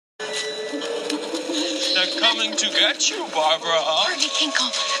they're coming to get you, Barbara. Archie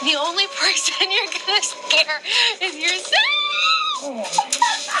Kinkle, the only person you're gonna scare is yourself.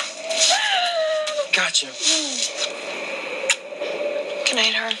 Gotcha. Good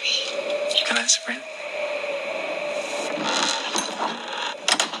night, Harvey. Good night, Sabrina.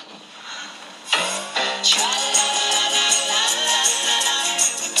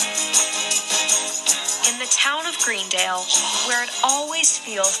 In the town of Greendale, where it always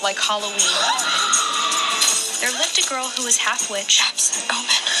feels like Halloween, there lived a girl who was half witch, half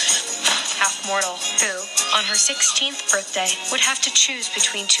mortal, who, on her 16th birthday, would have to choose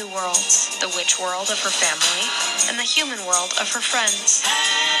between two worlds, the witch world of her family and the human world of her friends.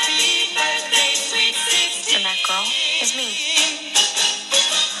 And that girl is me.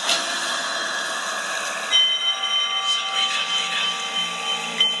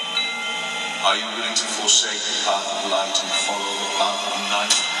 Are you willing to forsake the path of light and follow the path of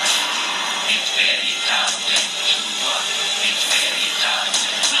night? It's very time It's very time.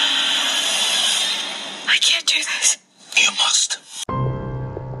 I can't do this. You must.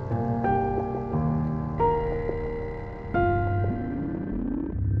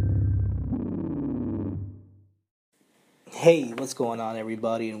 Hey, what's going on,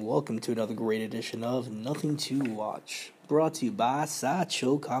 everybody, and welcome to another great edition of Nothing to Watch, brought to you by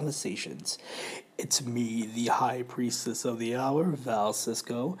Sideshow Conversations. It's me, the High Priestess of the Hour, Val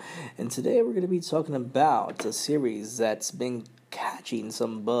Cisco, and today we're going to be talking about a series that's been catching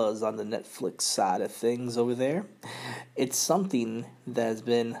some buzz on the Netflix side of things over there. It's something that has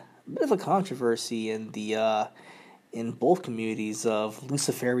been a bit of a controversy in both communities of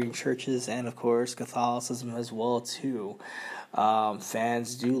Luciferian churches and, of course, Catholicism as well, too.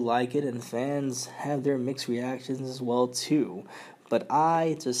 Fans do like it, and fans have their mixed reactions as well, too. But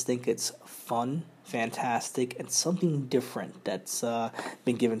I just think it's fun, fantastic, and something different that's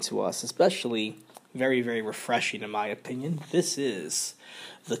been given to us, especially very, very refreshing, in my opinion. This is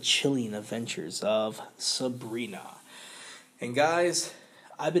The Chilling Adventures of Sabrina. And guys,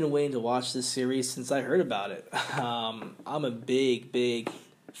 I've been waiting to watch this series since I heard about it. I'm a big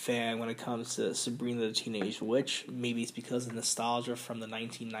fan when it comes to Sabrina the Teenage Witch. Maybe it's because of nostalgia from the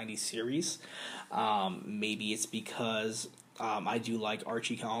 1990 series. Maybe it's because I do like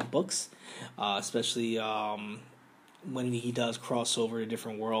Archie comic books, especially when he does cross over to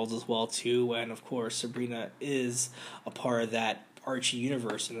different worlds as well too. And of course, Sabrina is a part of that Archie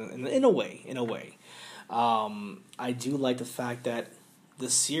universe in a way. I do like the fact that the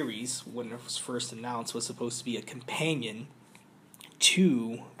series, when it was first announced, was supposed to be a companion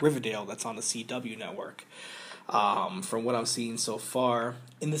to Riverdale that's on the CW network. From what I'm seeing so far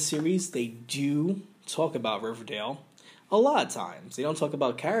in the series, they do talk about Riverdale a lot of times. They don't talk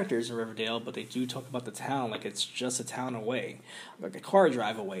about characters in Riverdale, but they do talk about the town like it's just a town away, like a car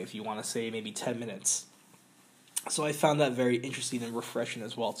drive away, if you want to say maybe 10 minutes. So I found that very interesting and refreshing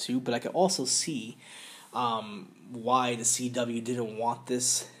as well too, but I could also see why the CW didn't want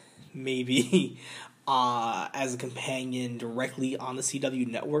this maybe as a companion directly on the CW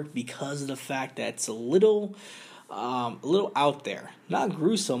network, because of the fact that it's a little out there, not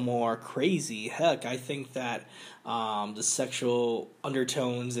gruesome or crazy. Heck, I think that the sexual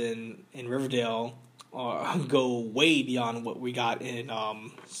undertones in Riverdale go way beyond what we got in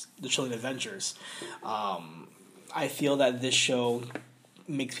The Chilling Adventures. I feel that this show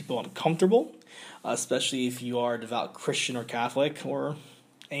makes people uncomfortable, especially if you are a devout Christian or Catholic or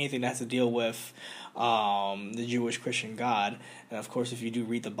anything that has to deal with the Jewish Christian God. And of course, if you do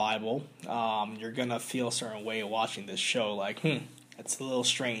read the Bible, you're going to feel a certain way watching this show, like, it's a little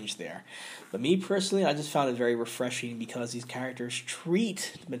strange there. But me personally, I just found it very refreshing because these characters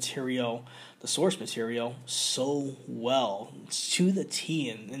treat the source material, so well, to the T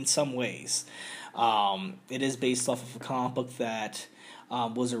in some ways. It is based off of a comic book that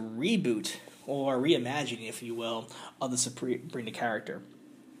was a reboot, or reimagining, if you will, of the Sabrina character.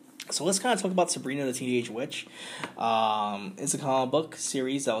 So let's kind of talk about Sabrina the Teenage Witch. It's a comic book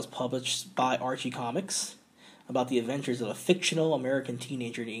series that was published by Archie Comics about the adventures of a fictional American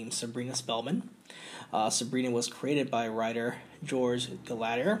teenager named Sabrina Spellman. Sabrina was created by writer George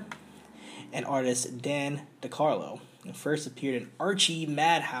Gallader and artist Dan DeCarlo, and first appeared in Archie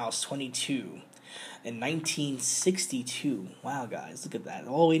Madhouse 22. In 1962. Wow, guys, look at that.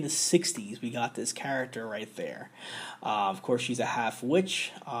 All the way in the 60s, we got this character right there. Of course, she's a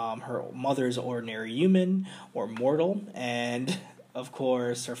half-witch. Her mother is an ordinary human, or mortal, and of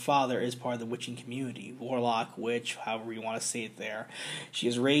course, her father is part of the witching community, warlock, witch, however you want to say it there. She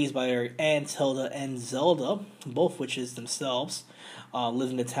is raised by her aunts Hilda and Zelda, both witches themselves,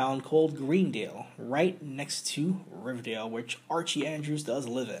 live in a town called Greendale, right next to Riverdale, which Archie Andrews does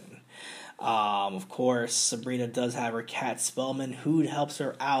live in. Of course, Sabrina does have her cat Spellman, who helps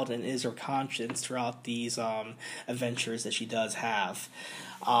her out and is her conscience throughout these adventures that she does have.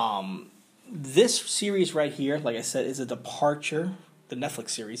 This series right here, like I said, is a departure. The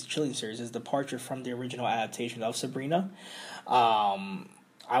Netflix series, Chilling series, is a departure from the original adaptation of Sabrina. I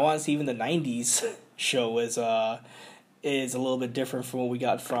want to say even the 90s show is a little bit different from what we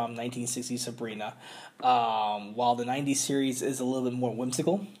got from 1960s Sabrina. While the 90s series is a little bit more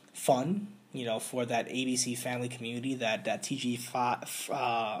whimsical, fun, for that ABC family community, that Friday,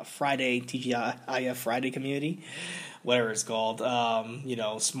 TGIF Friday community, whatever it's called,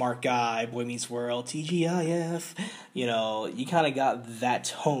 Smart Guy, Boy Meets World, TGIF, you kind of got that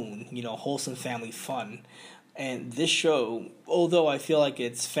tone, wholesome family fun. And this show, although I feel like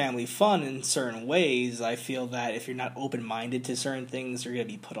it's family fun in certain ways, I feel that if you're not open-minded to certain things, you're going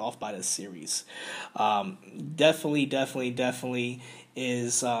to be put off by this series. Definitely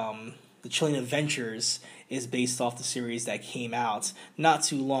is The Chilling Adventures is based off the series that came out not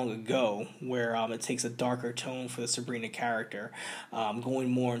too long ago, where it takes a darker tone for the Sabrina character,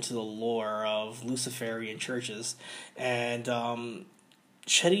 going more into the lore of Luciferian churches, and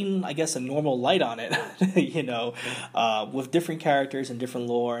shedding, I guess, a normal light on it, with different characters and different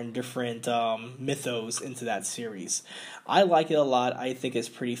lore and different mythos into that series. I like it a lot. I think it's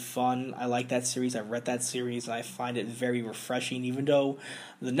pretty fun. I like that series. I've read that series, and I find it very refreshing, even though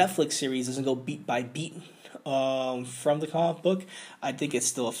the Netflix series doesn't go beat by beat from the comic book. I think it's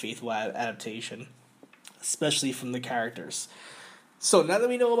still a faithful adaptation, especially from the characters. So now that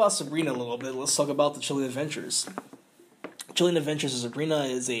we know about Sabrina a little bit, let's talk about The Chilling Adventures. Chilling Adventures of Sabrina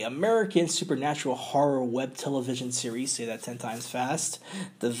is an American supernatural horror web television series, say that 10 times fast,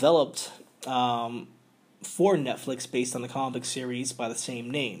 developed for Netflix based on the comic book series by the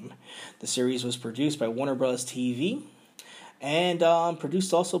same name. The series was produced by Warner Bros. TV and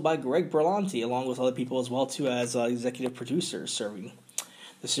produced also by Greg Berlanti, along with other people as well, too, as executive producers serving.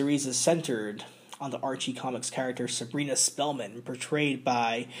 The series is centered on the Archie Comics character Sabrina Spellman, portrayed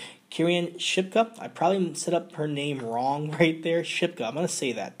by Kieran Shipka. I probably set up her name wrong right there. Shipka. I'm going to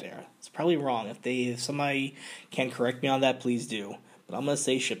say that there. It's probably wrong. If somebody can correct me on that, please do. But I'm going to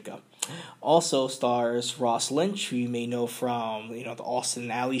say Shipka. Also stars Ross Lynch, who you may know from the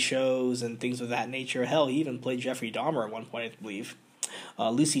Austin Alley shows and things of that nature. Hell, he even played Jeffrey Dahmer at one point, I believe.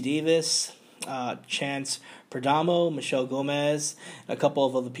 Lucy Davis, Chance Perdomo, Michelle Gomez, and a couple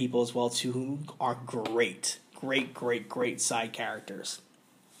of other people as well too, who are great side characters.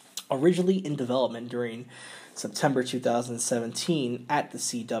 Originally in development during September 2017 at the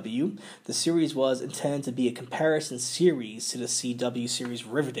CW, the series was intended to be a comparison series to the CW series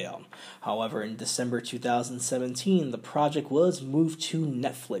Riverdale. However, in December 2017, the project was moved to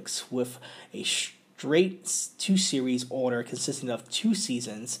Netflix with a straight 2-series order consisting of 2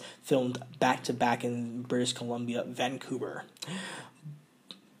 seasons filmed back-to-back in British Columbia, Vancouver.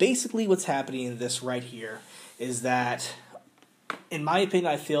 Basically, what's happening in this right here is that, in my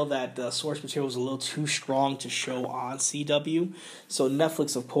opinion, I feel that the source material was a little too strong to show on CW. So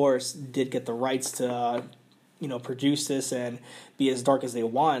Netflix, of course, did get the rights to, produce this and be as dark as they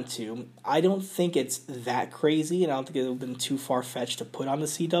wanted to. I don't think it's that crazy, and I don't think it would have been too far-fetched to put on the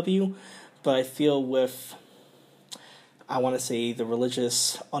CW. But I feel with, I want to say, the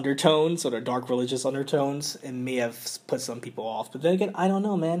religious undertones or the dark religious undertones, it may have put some people off. But then again, I don't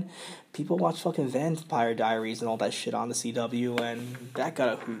know, man. People watch fucking Vampire Diaries and all that shit on the CW, and that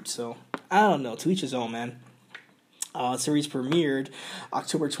got a hoot. So, I don't know. To each his own, man. Series premiered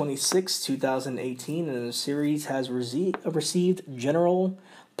October 26, 2018, and the series has received general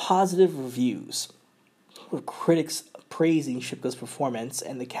positive reviews, with critics praising Shipka's performance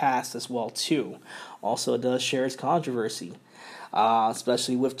and the cast as well too. Also, it does share its controversy,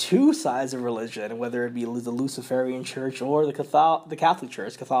 especially with 2 sides of religion, whether it be the Luciferian Church or the Catholic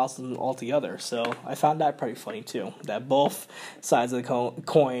Church, Catholicism altogether. So I found that pretty funny too, that both sides of the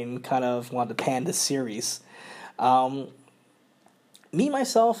coin kind of wanted to pan this series. Me,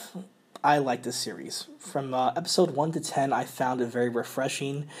 myself, I like this series. From episode 1 to 10, I found it very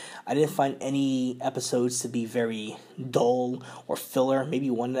refreshing. I didn't find any episodes to be very dull or filler.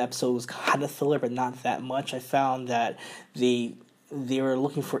 Maybe one episode was kind of filler, but not that much. I found that they they were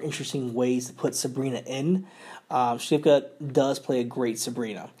looking for interesting ways to put Sabrina in. Shipka does play a great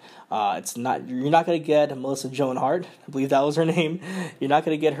Sabrina. You're not going to get Melissa Joan Hart. I believe that was her name. You're not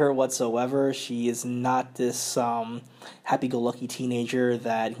going to get her whatsoever. She is not this happy-go-lucky teenager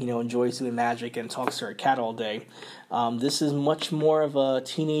that enjoys doing magic and talks to her cat all day. This is much more of a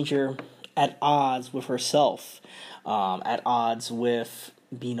teenager at odds with herself, at odds with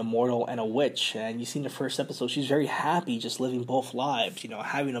being a mortal and a witch. And you see in the first episode, she's very happy just living both lives,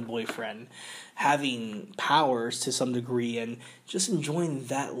 having a boyfriend, having powers to some degree, and just enjoying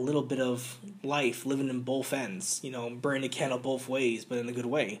that little bit of life, living in both ends, burning the candle both ways, but in a good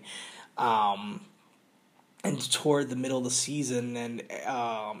way. And toward the middle of the season and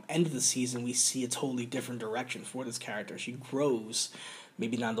end of the season, we see a totally different direction for this character. She grows,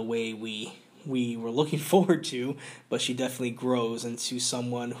 maybe not the way we were looking forward to, but she definitely grows into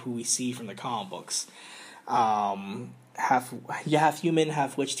someone who we see from the comic books. Half human,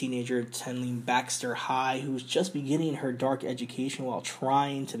 half witch teenager Tenley Baxter High, who's just beginning her dark education while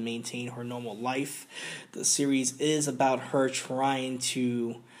trying to maintain her normal life. The series is about her trying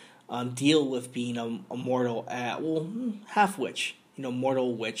to deal with being a mortal, half witch,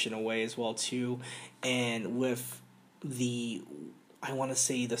 mortal witch in a way as well too, and with the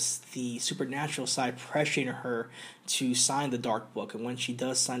supernatural side pressuring her to sign the Dark Book. And when she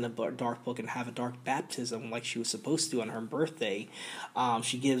does sign the Dark Book and have a dark baptism like she was supposed to on her birthday,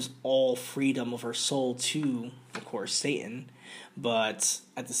 she gives all freedom of her soul to, of course, Satan. But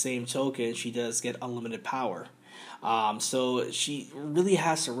at the same token, she does get unlimited power. So she really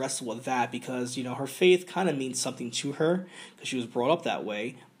has to wrestle with that because, her faith kind of means something to her because she was brought up that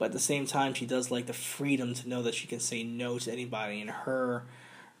way. But at the same time, she does like the freedom to know that she can say no to anybody, and her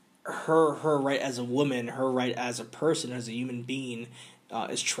right as a woman, her right as a person, as a human being,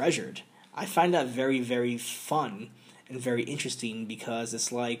 is treasured. I find that very, very fun and very interesting because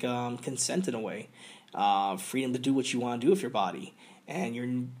it's like consent in a way, freedom to do what you want to do with your body. And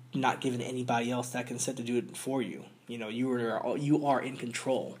you're not giving anybody else that consent to do it for you. You are in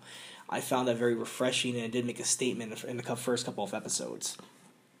control. I found that very refreshing, and it did make a statement in the first couple of episodes.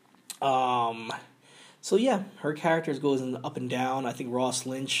 So yeah, her character goes up and down. I think Ross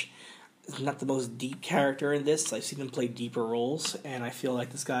Lynch is not the most deep character in this. I've seen him play deeper roles, and I feel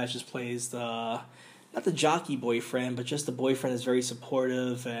like this guy just plays not the jockey boyfriend, but just the boyfriend is very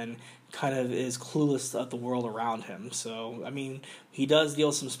supportive and kind of is clueless of the world around him. So, he does deal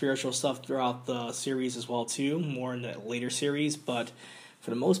with some spiritual stuff throughout the series as well, too, more in the later series, but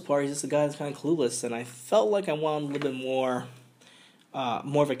for the most part, he's just a guy that's kind of clueless, and I felt like I wanted a little bit more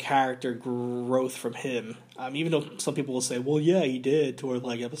of a character growth from him. Even though some people will say, well, yeah, he did toward,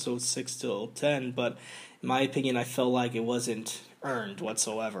 episode 6 till 10, but in my opinion, I felt like it wasn't earned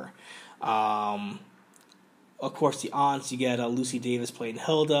whatsoever. Of course, the aunts, you get Lucy Davis playing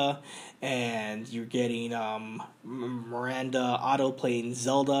Hilda, and you're getting Miranda Otto playing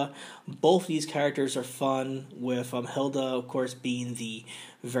Zelda. Both these characters are fun, with Hilda, of course, being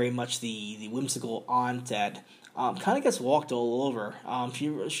very much the whimsical aunt that kind of gets walked all over.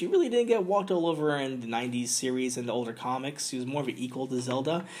 She really didn't get walked all over in the 90s series and the older comics. She was more of an equal to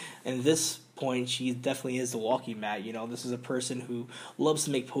Zelda, and this point, she definitely is the walking mat. This is a person who loves to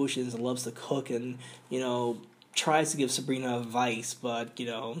make potions and loves to cook and, tries to give Sabrina advice, but,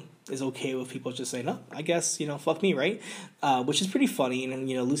 is okay with people just saying, no, I guess, fuck me, right? Which is pretty funny, and,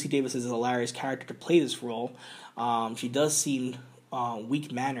 Lucy Davis is a hilarious character to play this role. She does seem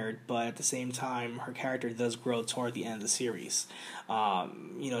weak-mannered, but at the same time, her character does grow toward the end of the series.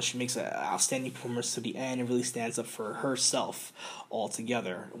 She makes an outstanding performance to the end and really stands up for herself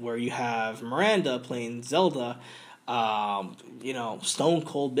altogether. Where you have Miranda playing Zelda, stone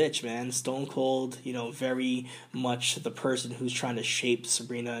cold bitch, man. Stone cold, very much the person who's trying to shape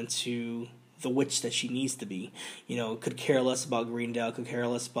Sabrina into the witch that she needs to be. Could care less about Greendale, could care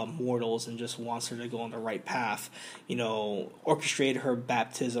less about mortals, and just wants her to go on the right path. Orchestrated her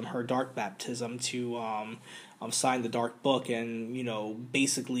baptism, her dark baptism, to sign the Dark Book, and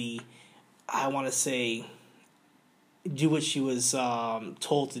basically, I want to say, do what she was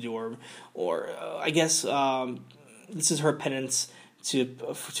told to do, or I guess this is her penance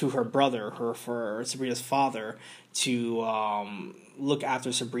to her brother, for Sabrina's father, to look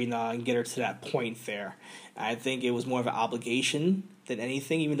after Sabrina and get her to that point there. I think it was more of an obligation than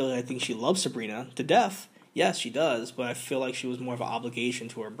anything, even though I think she loves Sabrina to death. Yes, she does, but I feel like she was more of an obligation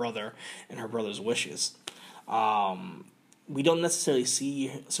to her brother and her brother's wishes. We don't necessarily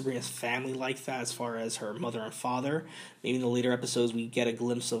see Sabrina's family like that as far as her mother and father. Maybe in the later episodes we get a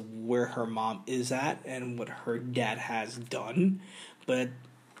glimpse of where her mom is at and what her dad has done. But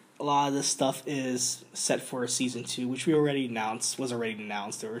a lot of this stuff is set for season 2, which was already announced.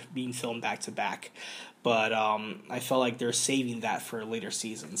 They were being filmed back to back. But I felt like they're saving that for later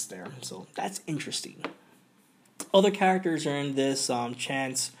seasons there. So that's interesting. Other characters are in this.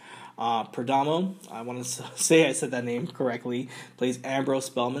 Chance Perdomo, I want to say I said that name correctly, plays Ambrose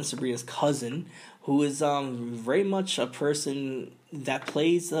Spellman, Sabrina's cousin, who is very much a person that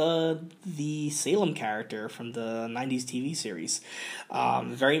plays the Salem character from the 90s TV series.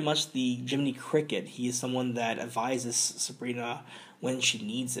 Very much the Jiminy Cricket. He is someone that advises Sabrina when she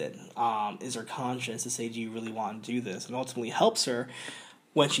needs it, is her conscience to say, do you really want to do this? And ultimately helps her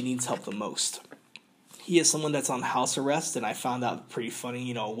when she needs help the most. He is someone that's on house arrest, and I found out pretty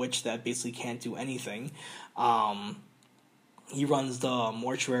funny, a witch that basically can't do anything. He runs the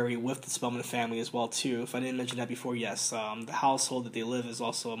mortuary with the Spellman family as well, too. If I didn't mention that before, yes, the household that they live is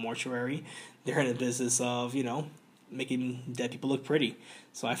also a mortuary. They're in the business of, making dead people look pretty.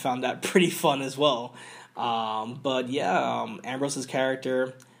 So I found that pretty fun as well. But yeah, Ambrose's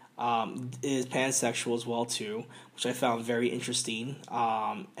character is pansexual as well too, which I found very interesting.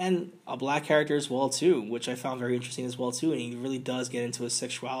 And a black character as well too, which I found very interesting as well too. And he really does get into his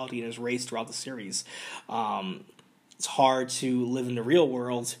sexuality and his race throughout the series. It's hard to live in the real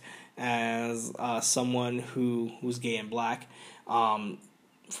world as someone who's gay and black.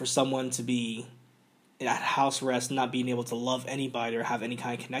 For someone to be at house arrest, not being able to love anybody or have any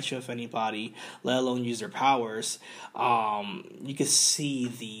kind of connection with anybody, let alone use their powers, you can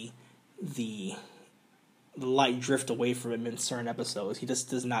see the light drift away from him in certain episodes. He just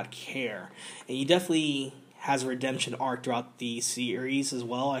does not care, and he definitely has a redemption arc throughout the series as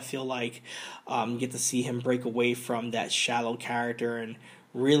well. I feel like you get to see him break away from that shallow character and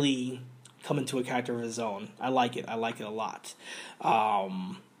really come into a character of his own. I like it a lot.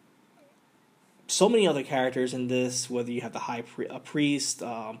 So many other characters in this, whether you have the high priest,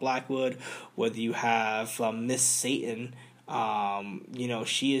 Blackwood, whether you have Miss Satan,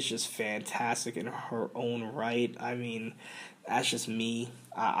 she is just fantastic in her own right. I mean, that's just me.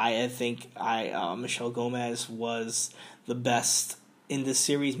 I think Michelle Gomez was the best in this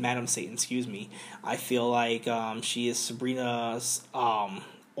series. Madam Satan, excuse me. I feel like she is Sabrina's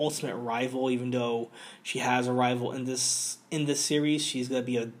ultimate rival. Even though she has a rival in this series, she's gonna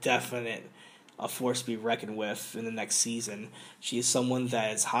be a force to be reckoned with in the next season. She is someone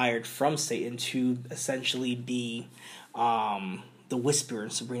that is hired from Satan to essentially be the whisper in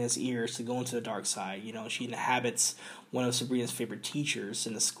Sabrina's ears to go into the dark side. She inhabits one of Sabrina's favorite teachers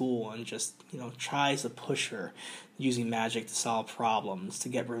in the school and just, tries to push her using magic to solve problems, to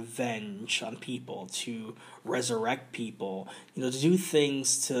get revenge on people, to resurrect people, to do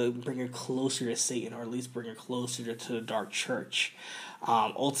things to bring her closer to Satan, or at least bring her closer to the dark church.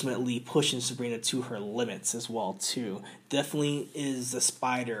 Ultimately pushing Sabrina to her limits as well too. Definitely is the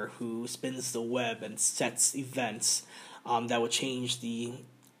spider who spins the web and sets events that would change the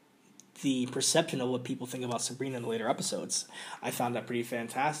perception of what people think about Sabrina in the later episodes. I found that pretty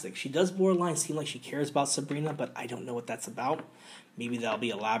fantastic. She does borderline seem like she cares about Sabrina, but I don't know what that's about. Maybe that'll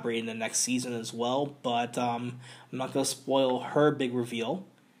be elaborated in the next season as well, but I'm not going to spoil her big reveal.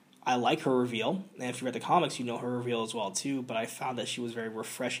 I like her reveal, and if you read the comics, you know her reveal as well too, but I found that she was very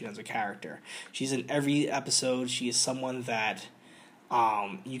refreshing as a character. She's in every episode. She is someone that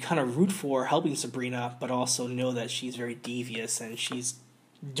you kind of root for helping Sabrina, but also know that she's very devious and she's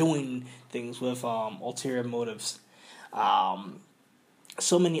doing things with ulterior motives.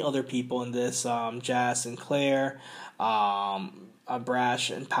 So many other people in this, Jazz Sinclair, a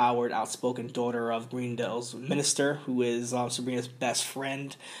brash, empowered, outspoken daughter of Greendale's minister, who is Sabrina's best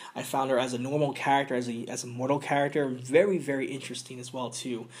friend. I found her as a normal character, as a mortal character, very, very interesting as well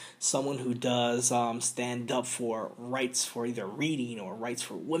too. Someone who does stand up for rights for either reading or rights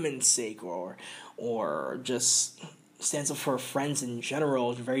for women's sake, or just stands up for friends in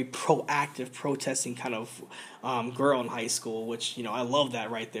general. Very proactive, protesting kind of girl in high school, which I love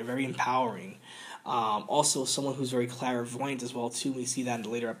that right there. Very empowering. Also someone who's very clairvoyant as well too. We see that in the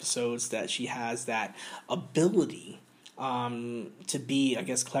later episodes, that she has that ability to be, I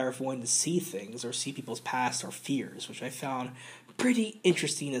guess, clairvoyant, to see things or see people's past or fears, which I found pretty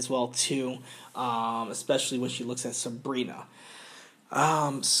interesting as well too, especially when she looks at Sabrina.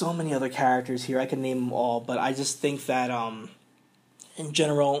 So many other characters here, I can name them all, but I just think that in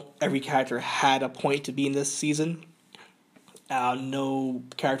general every character had a point to be in this season. No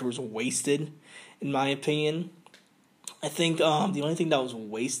character was wasted, in my opinion. I think the only thing that was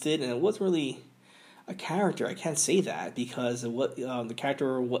wasted, and it wasn't really a character, I can't say that, because of what the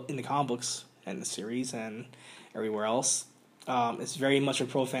character in the comic books and the series and everywhere else, it's very much a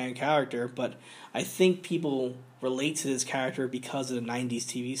pro-fan character, but I think people relate to this character because of the 90s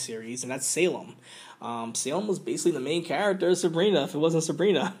TV series, and that's Salem. Salem was basically the main character of Sabrina, if it wasn't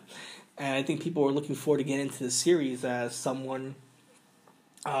Sabrina. And I think people were looking forward to getting into the series as someone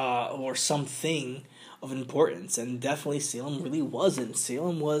or something of importance, and definitely Salem really wasn't.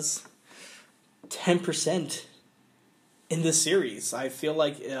 Salem was 10% in this series. I feel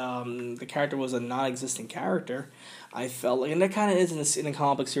like the character was a non-existent character. I felt like, and that kind of is in the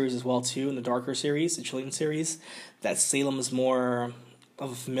comic book series as well too, in the darker series, the Chilling series, that Salem is more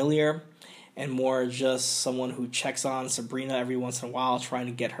of a familiar and more just someone who checks on Sabrina every once in a while, trying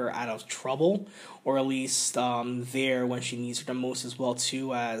to get her out of trouble, or at least there when she needs her the most as well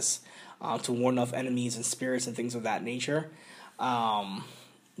too, as to warn off enemies and spirits and things of that nature.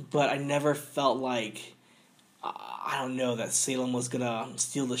 But I never felt like, I don't know, that Salem was gonna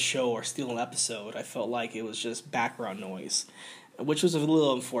steal the show or steal an episode. I felt like it was just background noise, which was a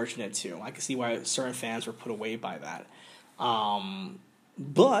little unfortunate too. I could see why certain fans were put away by that.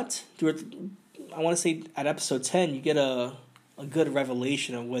 But I want to say at episode 10, you get a good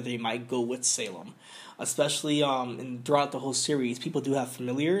revelation of where they might go with Salem, especially throughout the whole series. People do have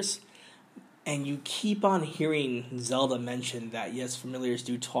familiars, and you keep on hearing Zelda mention that yes, familiars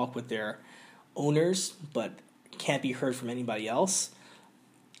do talk with their owners, but can't be heard from anybody else.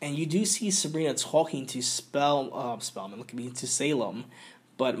 And you do see Sabrina talking to to Salem,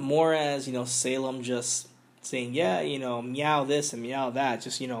 but more as, Salem just saying, yeah, meow this and meow that,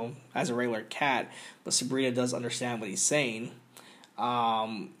 just, as a regular cat. But Sabrina does understand what he's saying.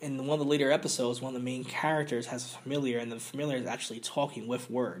 In one of the later episodes, one of the main characters has a familiar, and the familiar is actually talking with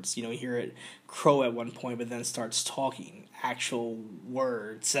words. You hear it crow at one point, but then starts talking actual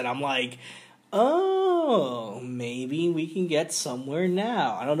words. And I'm like, oh, maybe we can get somewhere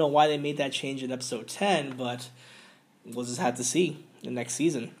now. I don't know why they made that change in episode 10, but we'll just have to see the next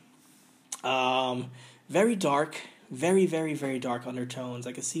season. Very dark, very, very, very dark undertones.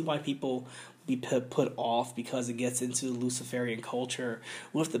 I can see why people be put off, because it gets into Luciferian culture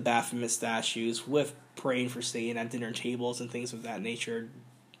with the Baphomet statues, with praying for Satan at dinner tables and things of that nature,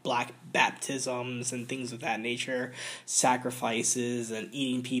 black baptisms and things of that nature, sacrifices and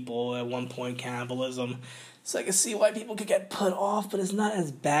eating people, at one point cannibalism. So I can see why people could get put off, but it's not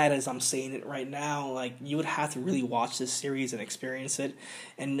as bad as I'm saying it right now. Like, you would have to really watch this series and experience it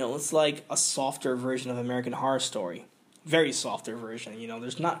and know it's like a softer version of American Horror Story. Very softer version,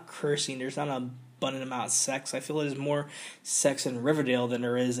 There's not cursing, there's not an abundant amount of sex. I feel there's more sex in Riverdale than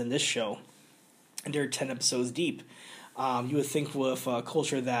there is in this show. And they're 10 episodes deep. You would think with a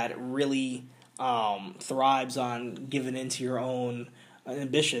culture that really thrives on giving into your own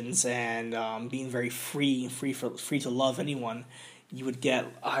ambitions and being very free to love anyone, you would get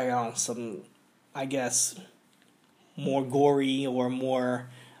some, I guess, more gory or more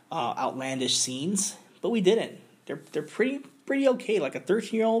outlandish scenes. But we didn't. They're pretty okay. Like, a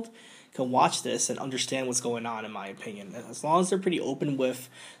 13-year-old can watch this and understand what's going on, in my opinion. As long as they're pretty open with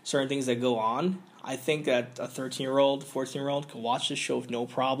certain things that go on, I think that a 13-year-old, 14-year-old can watch this show with no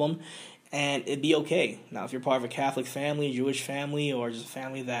problem, and it'd be okay. Now, if you're part of a Catholic family, Jewish family, or just a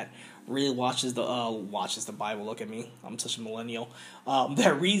family that really watches the Bible, look at me, I'm such a millennial,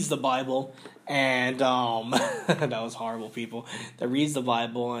 that reads the Bible, and that was horrible, people, that reads the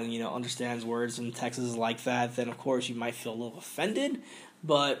Bible and, understands words and texts like that, then of course you might feel a little offended,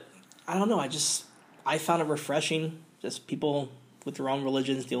 but I don't know, I found it refreshing, just people with their own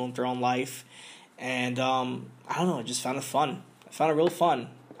religions dealing with their own life, and I don't know, I just found it fun. I found it real fun.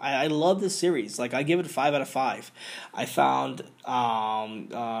 I love this series. Like, I give it a 5 out of 5. I found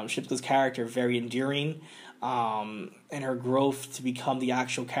Shipka's character very endearing, and her growth to become the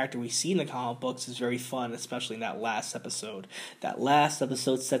actual character we see in the comic books is very fun, especially in that last episode. That last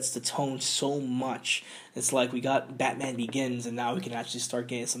episode sets the tone so much. It's like we got Batman Begins, and now we can actually start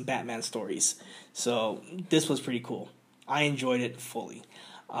getting some Batman stories. So this was pretty cool. I enjoyed it fully.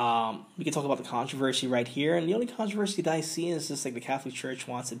 We can talk about the controversy right here, and the only controversy that I see is just like the Catholic Church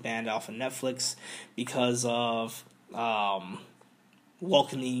wants it banned off of Netflix because of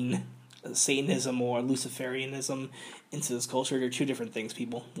welcoming Satanism or Luciferianism into this culture. They're two different things,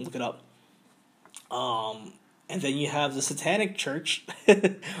 people. Look it up. And then you have the Satanic Church,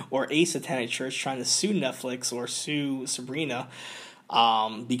 or a Satanic Church, trying to sue Netflix or sue Sabrina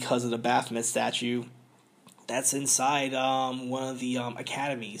because of the Baphomet statue that's inside one of the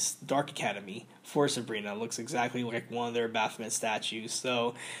academies, Dark Academy for Sabrina. It looks exactly like one of their Baphomet statues.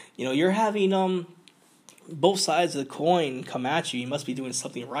 So, you're having both sides of the coin come at you. You must be doing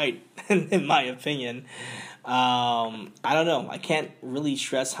something right, in my opinion. I don't know. I can't really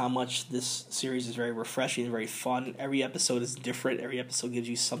stress how much this series is very refreshing, very fun. Every episode is different. Every episode gives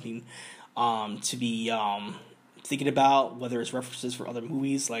you something to thinking about, whether it's references for other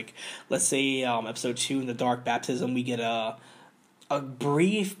movies. Like, let's say episode 2 in the Dark Baptism, we get a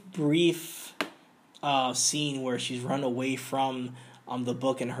brief scene where she's run away from the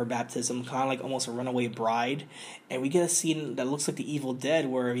book and her baptism, kind of like almost a runaway bride, and we get a scene that looks like the Evil Dead,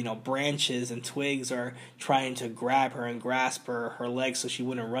 where branches and twigs are trying to grab her and grasp her legs so she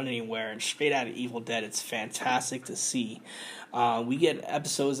wouldn't run anywhere. And straight out of Evil Dead, it's fantastic to see. We get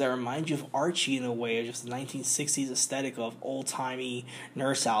episodes that remind you of Archie in a way, of just the 1960s aesthetic of old-timey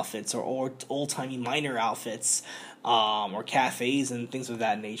nurse outfits or old-timey miner outfits, or cafes and things of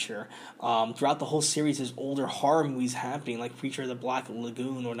that nature. Throughout the whole series, there's older horror movies happening, like Creature of the Black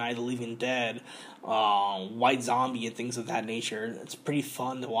Lagoon or Night of the Living Dead, White Zombie, and things of that nature. It's pretty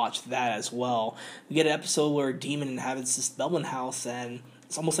fun to watch that as well. We get an episode where a demon inhabits this Spellman house, and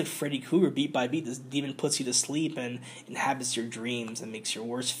it's almost like Freddy Krueger, beat by beat. This demon puts you to sleep and inhabits your dreams and makes your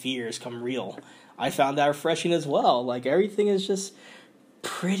worst fears come real. I found that refreshing as well. Like, everything is just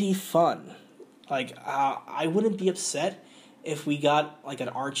pretty fun. Like, I wouldn't be upset if we got, like, an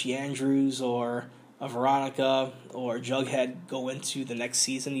Archie Andrews or a Veronica or Jughead go into the next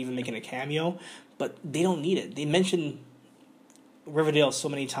season, even making a cameo. But they don't need it. They mention Riverdale so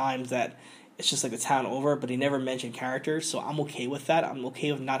many times that it's just like the town over, but they never mention characters, so I'm okay with that. I'm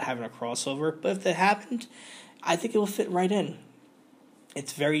okay with not having a crossover. But if that happened, I think it will fit right in.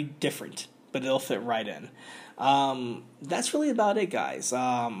 It's very different, but it'll fit right in. That's really about it, guys.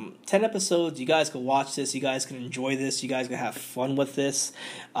 10 episodes. You guys can watch this. You guys can enjoy this. You guys can have fun with this.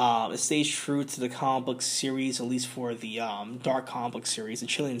 It stays true to the comic book series, at least for the Dark comic book series, the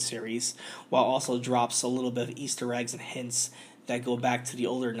Chilean series, while also drops a little bit of Easter eggs and hints that go back to the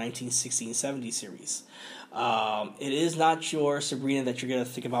older 1960 and 70 series. It is not your Sabrina that you're going to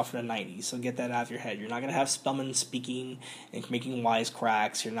think about from the 90s, so get that out of your head. You're not going to have Spellman speaking and making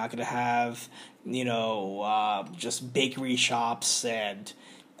wisecracks. You're not going to have, just bakery shops and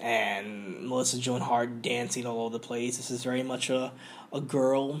Melissa Joan Hart dancing all over the place. This is very much a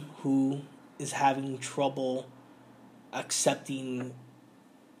girl who is having trouble accepting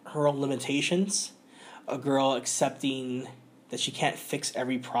her own limitations, a girl accepting that she can't fix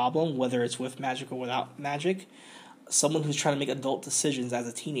every problem, whether it's with magic or without magic. Someone who's trying to make adult decisions as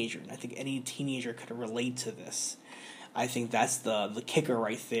a teenager. And I think any teenager could relate to this. I think that's the kicker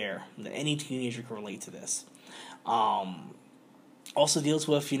right there. That any teenager can relate to this. Also deals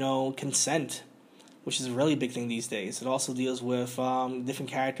with, consent, which is a really big thing these days. It also deals with different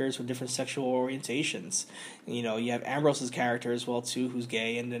characters with different sexual orientations. You have Ambrose's character as well, too, who's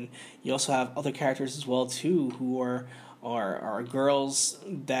gay. And then you also have other characters as well, too, who are girls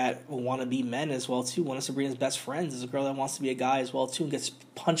that want to be men as well too. One of Sabrina's best friends is a girl that wants to be a guy as well too, and gets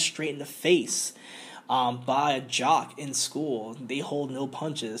punched straight in the face by a jock in school. They hold no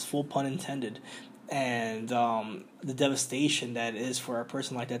punches, full pun intended. And the devastation that is for a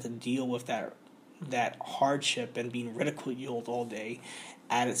person like that to deal with that hardship and being ridiculed all day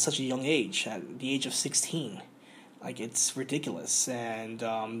at such a young age, at the age of 16. Like, it's ridiculous. And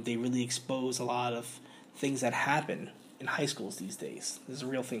they really expose a lot of things that happen in high schools these days. This is a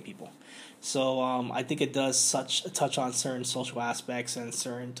real thing, people. So I think it does touch on certain social aspects and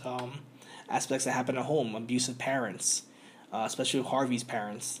certain aspects that happen at home. Abusive parents, especially Harvey's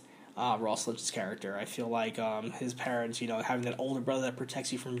parents, Ross Lynch's character. I feel like his parents, having that older brother that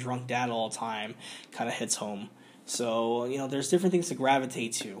protects you from drunk dad all the time kind of hits home. So, there's different things to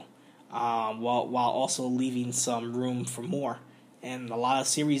gravitate to, while also leaving some room for more. And a lot of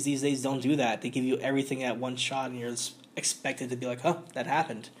series these days don't do that. They give you everything at one shot, and you're expected to be like, oh, that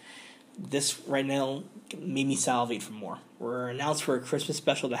happened. This right now made me salivate for more. We're announced for a Christmas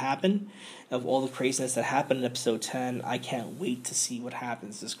special to happen. Of all the craziness that happened in episode 10, I can't wait to see what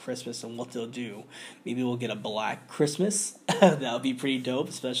happens this Christmas and what they'll do. Maybe we'll get a Black Christmas. That would be pretty dope,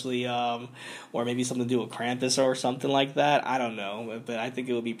 especially, or maybe something to do with Krampus or something like that. I don't know, but I think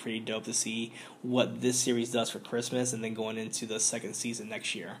it would be pretty dope to see what this series does for Christmas and then going into the second season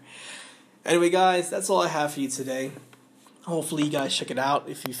next year. Anyway, guys, that's all I have for you today. Hopefully you guys check it out.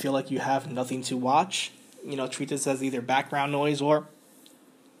 If you feel like you have nothing to watch, treat this as either background noise or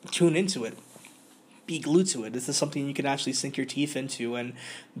tune into it. Be glued to it. This is something you can actually sink your teeth into and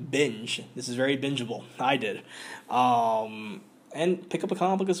binge. This is very bingeable. I did. And pick up a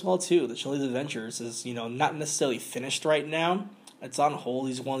comic book as well, too. The Chili's Adventures is, not necessarily finished right now. It's on hold.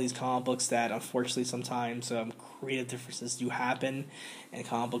 He's one of these comic books that, unfortunately, sometimes creative differences do happen, and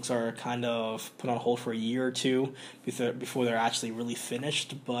comic books are kind of put on hold for a year or two before they're actually really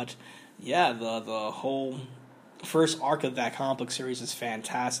finished. But yeah, the whole first arc of that comic book series is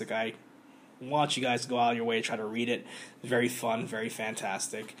fantastic. I want you guys to go out of your way to try to read it. It's very fun, very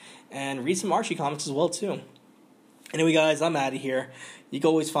fantastic, and read some Archie comics as well too. Anyway, guys, I'm out of here. You can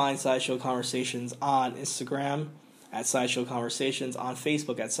always find Sideshow Conversations on Instagram at Sideshow Conversations, on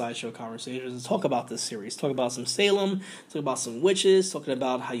Facebook at Sideshow Conversations. Talk about this series. Talk about some Salem. Talk about some witches. Talking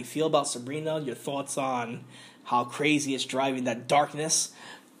about how you feel about Sabrina. Your thoughts on how crazy it's driving that darkness.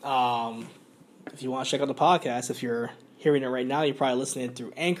 If you want to check out the podcast, if you're hearing it right now, you're probably listening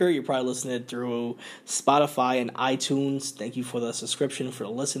through Anchor. You're probably listening through Spotify and iTunes. Thank you for the subscription, for the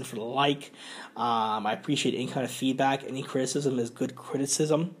listen, for the like. I appreciate any kind of feedback. Any criticism is good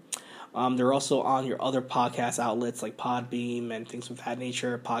criticism. They're also on your other podcast outlets like Podbeam and things of that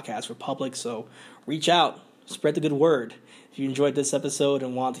nature, Podcast Republic. So reach out, spread the good word. If you enjoyed this episode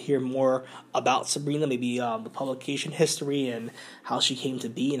and want to hear more about Sabrina, maybe the publication history and how she came to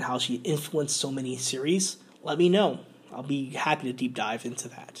be and how she influenced so many series, let me know. I'll be happy to deep dive into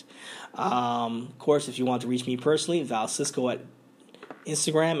that. Of course, if you want to reach me personally, Val Cisco at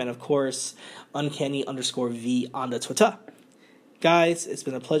Instagram, and of course, Uncanny_V on the Twitter. Guys, it's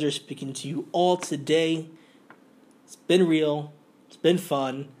been a pleasure speaking to you all today. It's been real. It's been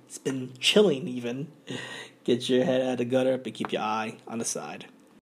fun. It's been chilling even. Get your head out of the gutter, but keep your eye on the side.